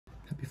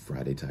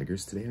Friday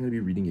Tigers. Today I'm going to be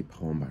reading a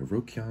poem by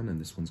Ryokan,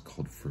 and this one's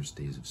called First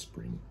Days of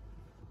Spring.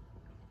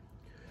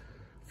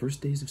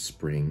 First days of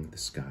spring, the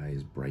sky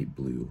is bright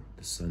blue,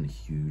 the sun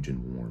huge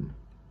and warm.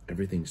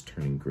 Everything's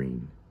turning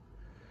green.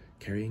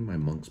 Carrying my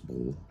monk's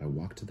bowl, I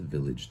walk to the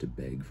village to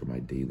beg for my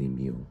daily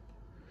meal.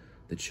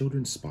 The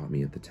children spot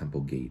me at the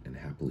temple gate and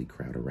happily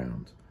crowd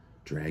around,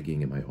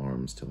 dragging at my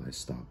arms till I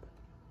stop.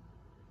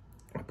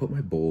 I put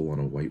my bowl on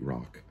a white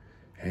rock,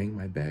 hang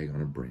my bag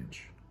on a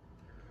branch.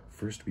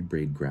 First we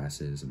braid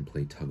grasses and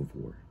play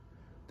tug-of-war.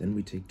 Then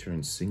we take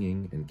turns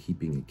singing and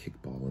keeping a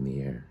kickball in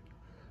the air.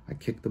 I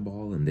kick the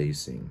ball and they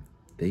sing.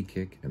 They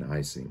kick and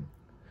I sing.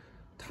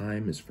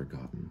 Time is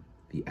forgotten.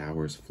 The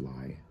hours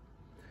fly.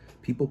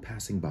 People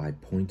passing by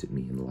point at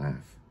me and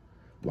laugh.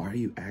 Why are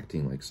you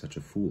acting like such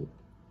a fool?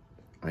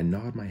 I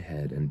nod my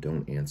head and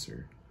don't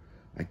answer.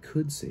 I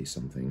could say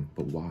something,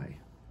 but why?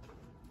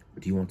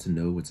 Do you want to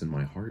know what's in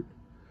my heart?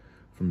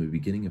 From the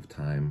beginning of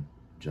time,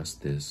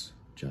 just this,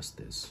 just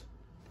this.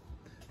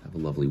 Have a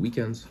lovely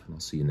weekend, and I'll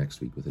see you next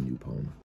week with a new poem.